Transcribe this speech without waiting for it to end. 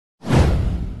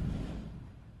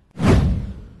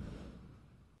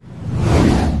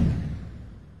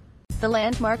The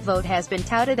landmark vote has been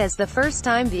touted as the first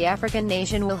time the African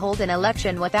nation will hold an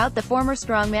election without the former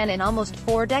strongman in almost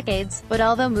 4 decades, but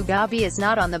although Mugabe is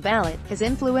not on the ballot, his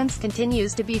influence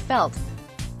continues to be felt.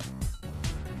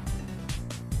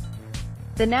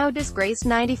 The now-disgraced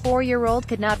 94-year-old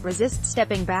could not resist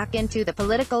stepping back into the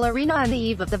political arena on the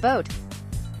eve of the vote.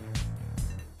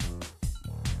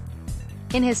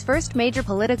 In his first major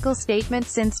political statement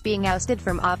since being ousted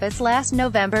from office last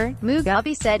November,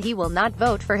 Mugabe said he will not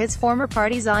vote for his former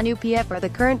party Zanu-PF or the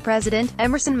current president,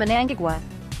 Emmerson Mnangagwa.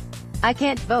 "I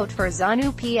can't vote for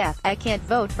Zanu-PF, I can't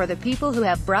vote for the people who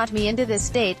have brought me into this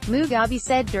state," Mugabe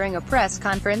said during a press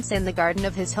conference in the garden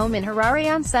of his home in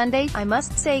Harare on Sunday. "I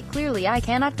must say clearly I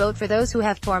cannot vote for those who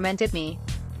have tormented me.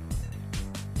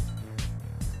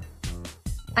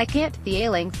 I can't," the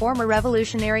ailing former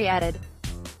revolutionary added.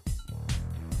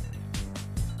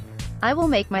 "I will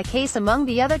make my case among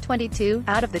the other 22,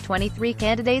 out of the 23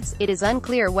 candidates. It is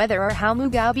unclear whether or how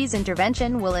Mugabe's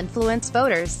intervention will influence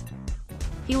voters."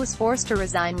 He was forced to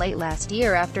resign late last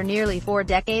year after nearly 4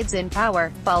 decades in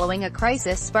power, following a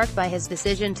crisis sparked by his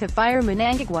decision to fire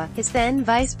Mnangagwa, his then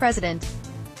vice president.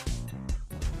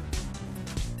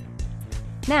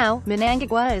 Now,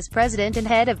 Mnangagwa is president and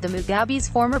head of the Mugabe's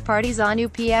former party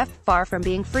Zanu-PF, far from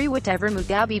being free. Whatever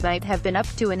Mugabe might have been up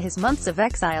to in his months of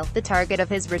exile, the target of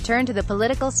his return to the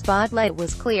political spotlight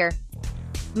was clear.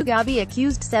 Mugabe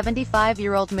accused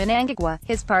 75-year-old Mnangagwa,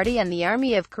 his party and the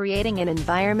army of creating an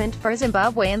environment for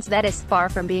Zimbabweans that is far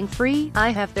from being free.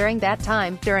 "I have during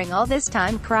all this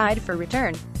time cried for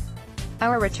return.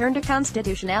 Our return to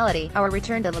constitutionality, our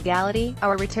return to legality,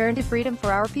 our return to freedom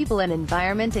for our people, an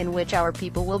environment in which our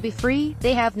people will be free.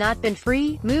 They have not been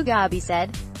free," Mugabe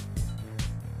said.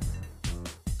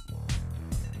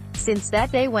 Since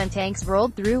that day when tanks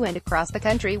rolled through and across the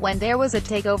country when there was a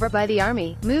takeover by the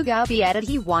army, Mugabe added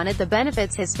he wanted the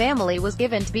benefits his family was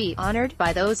given to be honored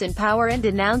by those in power and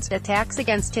denounced attacks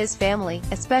against his family,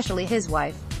 especially his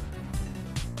wife.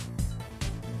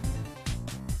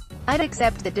 "I'd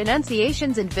accept the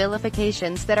denunciations and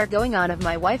vilifications that are going on of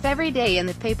my wife every day in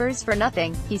the papers for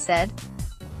nothing," he said.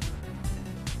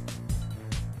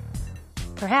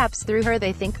 "Perhaps through her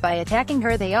they think by attacking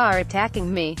her they are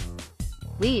attacking me.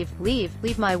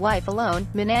 Leave my wife alone."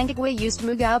 Mnangagwa used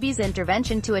Mugabe's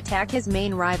intervention to attack his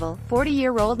main rival,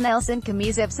 40-year-old Nelson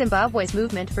Chamisa of Zimbabwe's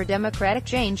Movement for Democratic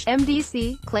Change,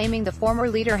 MDC, claiming the former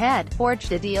leader had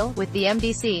forged a deal with the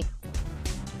MDC.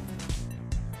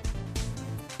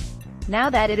 "Now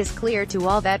that it is clear to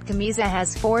all that Chamisa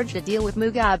has forged a deal with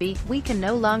Mugabe, we can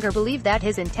no longer believe that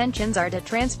his intentions are to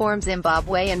transform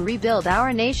Zimbabwe and rebuild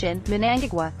our nation,"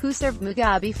 Mnangagwa, who served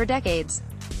Mugabe for decades,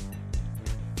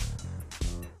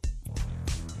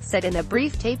 said in a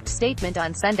brief taped statement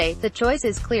on Sunday. "The choice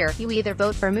is clear. You either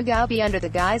vote for Mugabe under the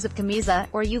guise of Chamisa,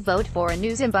 or you vote for a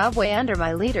new Zimbabwe under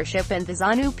my leadership and the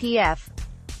Zanu-PF.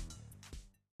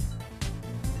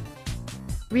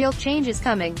 Real change is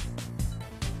coming.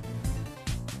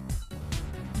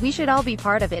 We should all be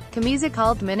part of it," Chamisa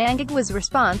called Mnangagwa's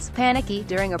response panicky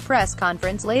during a press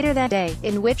conference later that day,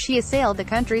 in which he assailed the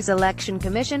country's election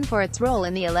commission for its role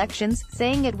in the elections,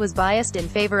 saying it was biased in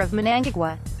favor of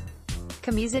Mnangagwa.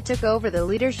 Chamisa took over the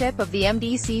leadership of the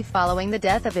MDC following the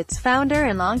death of its founder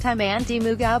and longtime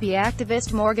anti-Mugabe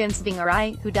activist Morgan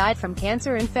Tsvangirai, who died from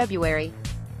cancer in February.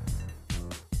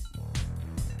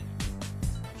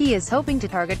 He is hoping to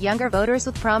target younger voters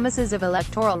with promises of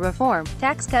electoral reform,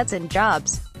 tax cuts and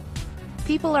jobs.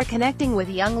 "People are connecting with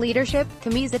young leadership,"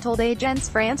 Chamisa told Agence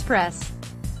France Presse.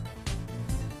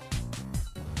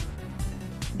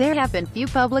 There have been few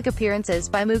public appearances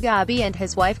by Mugabe and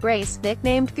his wife Grace,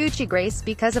 nicknamed Gucci Grace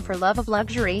because of her love of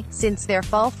luxury, since their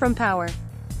fall from power.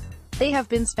 They have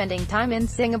been spending time in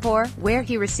Singapore, where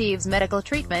he receives medical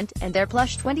treatment, and their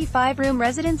plush 25-room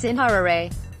residence in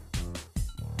Harare.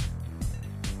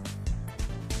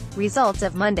 Results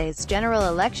of Monday's general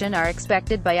election are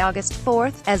expected by August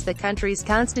 4, as the country's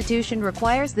constitution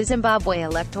requires the Zimbabwe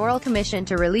Electoral Commission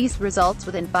to release results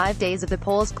within 5 days of the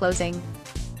polls closing.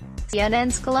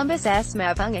 CNN's Columbus S.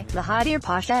 Mavange, Lahadir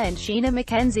Pasha and Sheena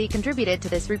Mackenzie contributed to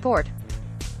this report.